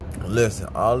Listen,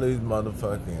 all these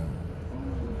motherfucking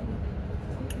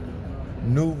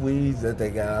new weeds that they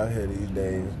got out here these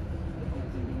days,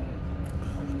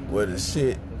 where the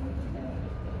shit,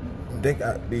 they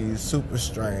got these super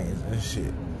strains and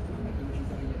shit.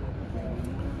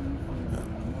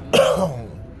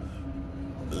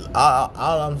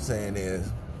 All I'm saying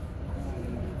is,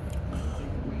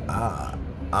 I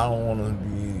don't want to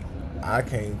be. I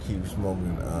can't keep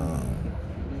smoking.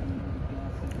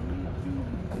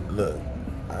 Look,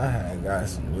 I had got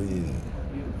some weed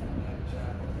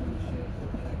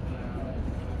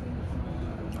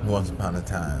once upon a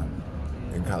time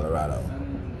in Colorado.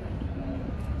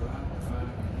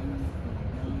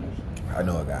 I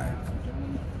know a guy.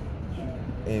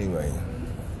 Anyway.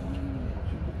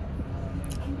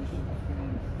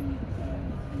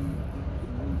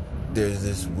 There's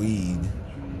this weed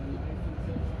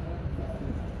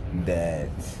that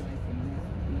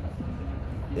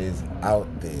is out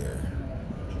there,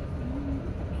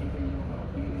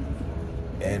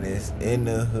 and it's in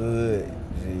the hood.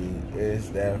 Gee, it's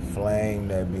that flame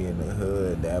that be in the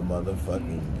hood, that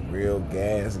motherfucking real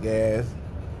gas, that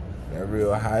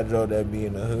real hydro that be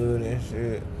in the hood and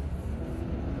shit.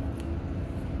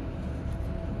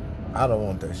 I don't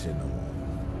want that shit no more.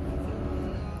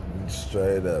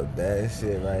 Straight up, that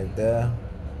shit right there.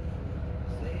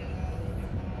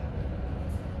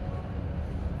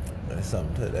 There's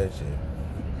something to that shit.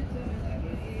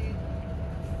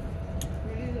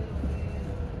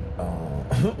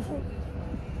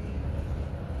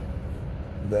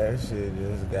 That shit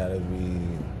just gotta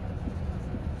be.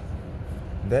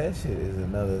 That shit is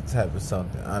another type of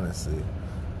something, honestly.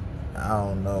 I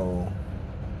don't know.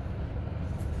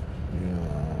 You know,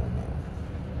 I don't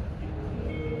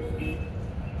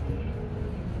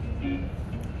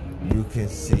know. You can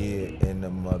see it in the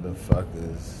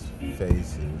motherfuckers'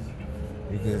 faces.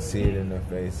 You can see it in the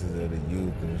faces of the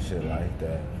youth and shit like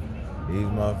that. These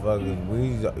motherfuckers,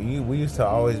 we used to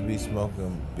always be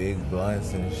smoking big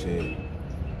blunts and shit.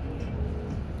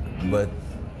 But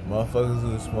motherfuckers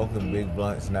who are smoking big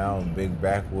blunts now in big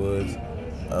backwoods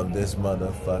of this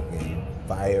motherfucking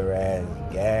fire ass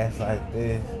gas like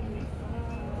this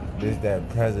that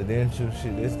presidential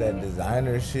shit, this that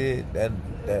designer shit, that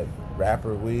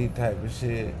rapper weed type of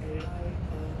shit.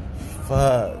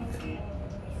 Fuck.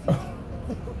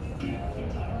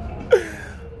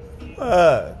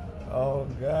 Fuck. Oh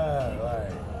God,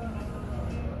 like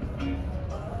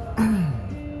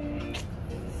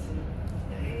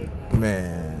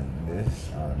man, this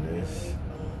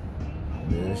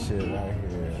shit right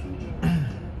here.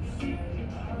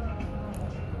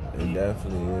 It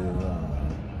definitely is.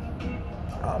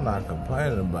 I'm not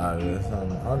complaining about it or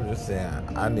something. I'm just saying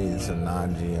I need some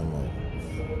non-GMO.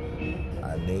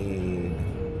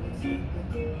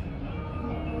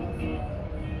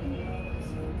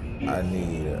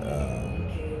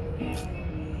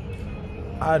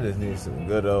 I just need some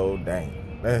good old dank.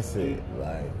 That's it.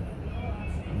 Like,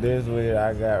 this weed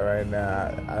I got right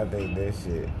now, I think this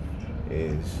shit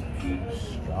is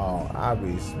strong. I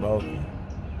be smoking.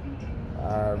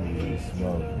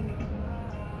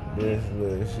 This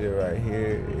little shit right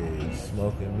here is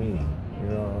smoking me. You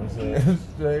know what I'm saying?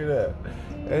 Straight up.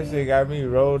 That shit got me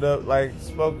rolled up like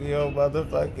smoking your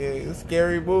motherfucking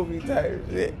scary movie type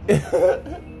shit.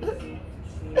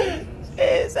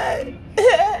 It's like,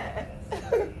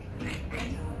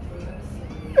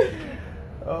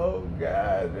 oh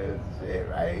God, this shit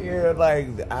right here. Like,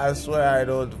 I swear I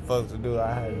know what the fuck to do.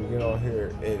 I had to get on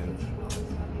here and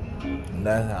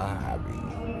that's how I be.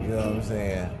 You know what I'm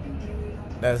saying?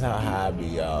 That's how high I be,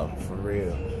 y'all. For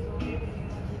real.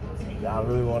 Y'all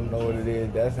really want to know what it is?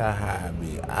 That's how high I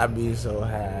be. I be so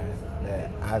high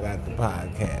that I got the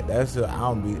podcast. That's what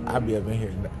I be up in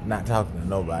here not talking to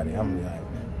nobody. I'm be like,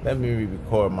 let me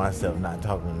record myself not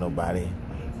talking to nobody,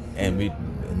 and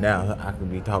now I can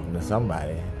be talking to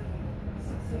somebody.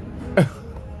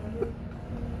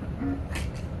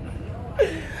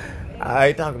 I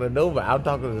ain't talking to nobody. I'm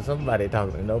talking to somebody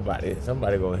talking to nobody.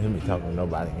 Somebody gonna hear me talking to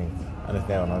nobody.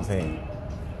 Understand what I'm saying?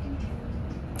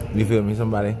 You feel me,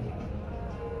 somebody?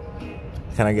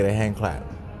 Can I get a hand clap?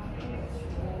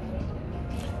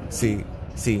 See,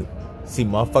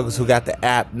 motherfuckers who got the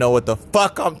app know what the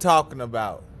fuck I'm talking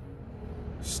about.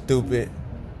 Stupid.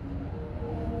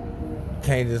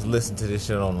 Can't just listen to this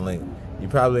shit on the link. You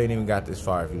probably ain't even got this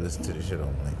far if you listen to this shit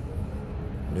on the link.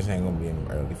 This ain't gonna be in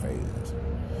the early phases.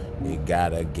 You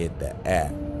gotta get the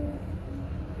app.